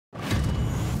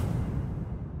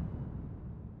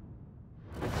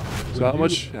So how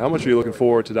much are you looking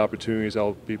forward to the opportunities that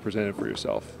will be presented for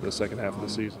yourself the second half of the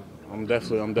season? I'm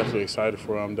definitely excited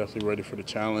for it. I'm definitely ready for the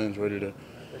challenge, ready to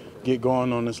get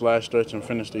going on this last stretch and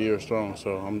finish the year strong.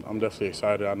 So I'm definitely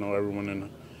excited. I know everyone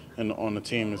on the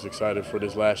team is excited for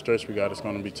this last stretch we got. It's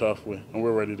going to be tough, and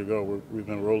we're ready to go. We've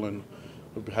been rolling.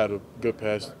 We've had a good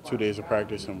past 2 days of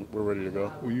practice, and we're ready to go.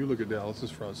 When you look at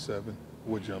Dallas's front seven,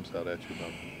 what jumps out at you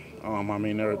about them? I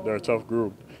mean, they're a tough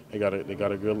group. They got a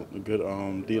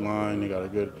good D line. They got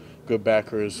a good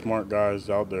backers, smart guys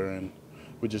out there, and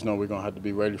we just know we're gonna have to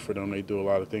be ready for them. They do a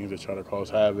lot of things that try to cause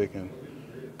havoc, and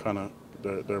kind of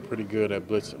they're pretty good at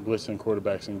blitzing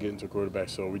quarterbacks and getting to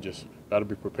quarterbacks. So we just got to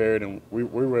be prepared, and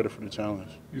we're ready for the challenge.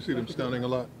 You see them stunning a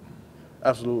lot?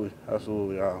 Absolutely.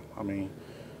 I mean,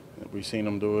 we've seen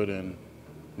them do it, and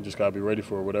we just got to be ready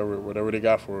for it. Whatever they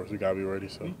got for us, we got to be ready.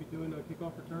 So. Will you be doing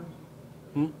kickoff returns?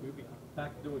 Will you be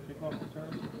back doing kickoff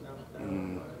returns?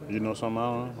 You know something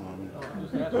I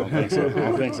don't think so. I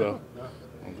don't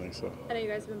think so. I know you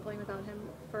guys have been playing without him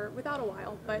without a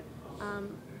while, but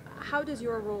how does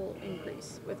your role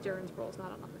increase with Darren Sproles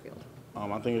not on the field? I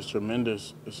think it's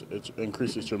tremendous. It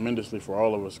increases tremendously for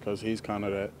all of us because he's kind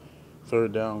of that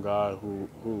third down guy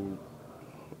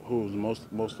who's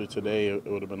mostly today. It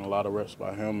would have been a lot of reps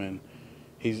by him, and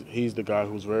he's the guy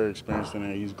who's very experienced in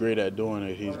it. He's great at doing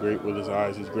it. He's great with his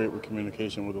eyes. He's great with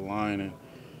communication with the line, and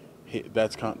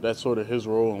that's sort of his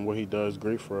role and what he does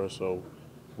great for us. So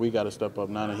we got to step up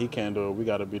now that he can't do it. We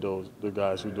got to be the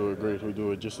guys who do it great, who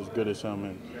do it just as good as him,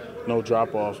 and no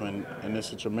drop off. And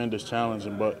it's a tremendous challenge.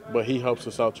 But he helps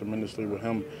us out tremendously with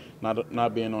him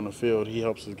not being on the field. He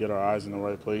helps us get our eyes in the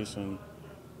right place, and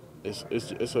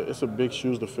it's a big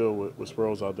shoes to fill with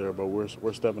Sproles out there. But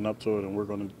we're stepping up to it, and we're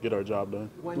going to get our job done.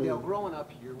 Wendell, growing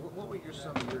up here, what were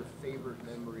some of your favorite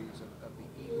memories of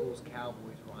the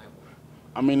Eagles-Cowboys rivalry?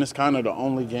 I mean, it's kind of the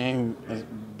only game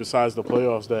besides the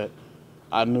playoffs that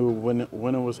I knew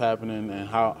when it was happening and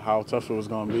how tough it was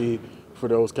going to be for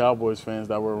those Cowboys fans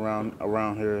that were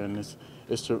around here, and it's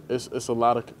a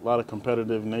lot of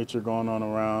competitive nature going on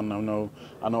around. I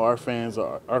know our fans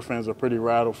are pretty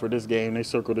rattled for this game. They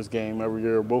circle this game every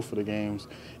year, both of the games,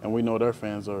 and we know their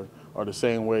fans are the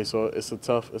same way. So it's a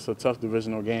tough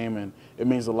divisional game, and it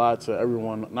means a lot to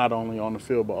everyone, not only on the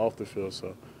field but off the field.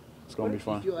 So it's going to be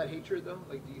fun. Do you feel that hatred though?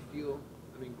 Like, do you feel?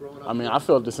 Growing up. I mean, I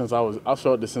felt it since I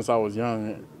was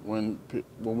young. When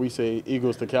we say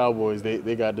Eagles to Cowboys,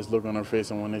 they got this look on their face,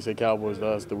 and when they say Cowboys to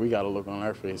us, we got a look on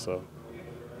our face. So,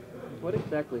 what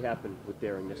exactly happened with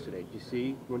Darren yesterday? Did you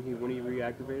see when he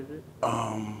reactivated it?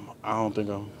 I don't think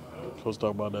I'm supposed to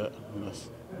talk about that.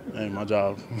 That ain't my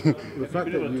job. The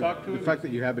fact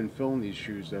that you have been filling these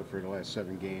shoes though for the last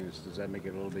 7 games, does that make it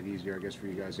a little bit easier, I guess, for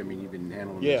you guys? I mean, you've been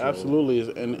handling. Yeah,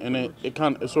 absolutely, and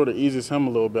it sort of eases him a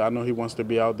little bit. I know he wants to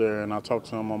be out there, and I talk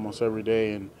to him almost every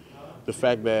day, and the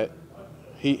fact that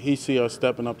he see us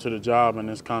stepping up to the job, and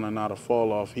it's kind of not a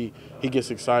fall off. He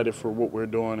gets excited for what we're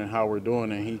doing and how we're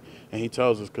doing, and he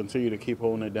tells us continue to keep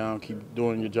holding it down, keep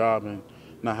doing your job, and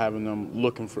not having them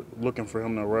looking for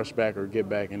him to rush back or get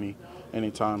back any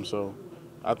time. So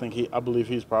I believe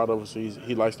he's proud of us.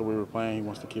 He likes the way we're playing. He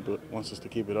wants us to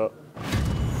keep it up.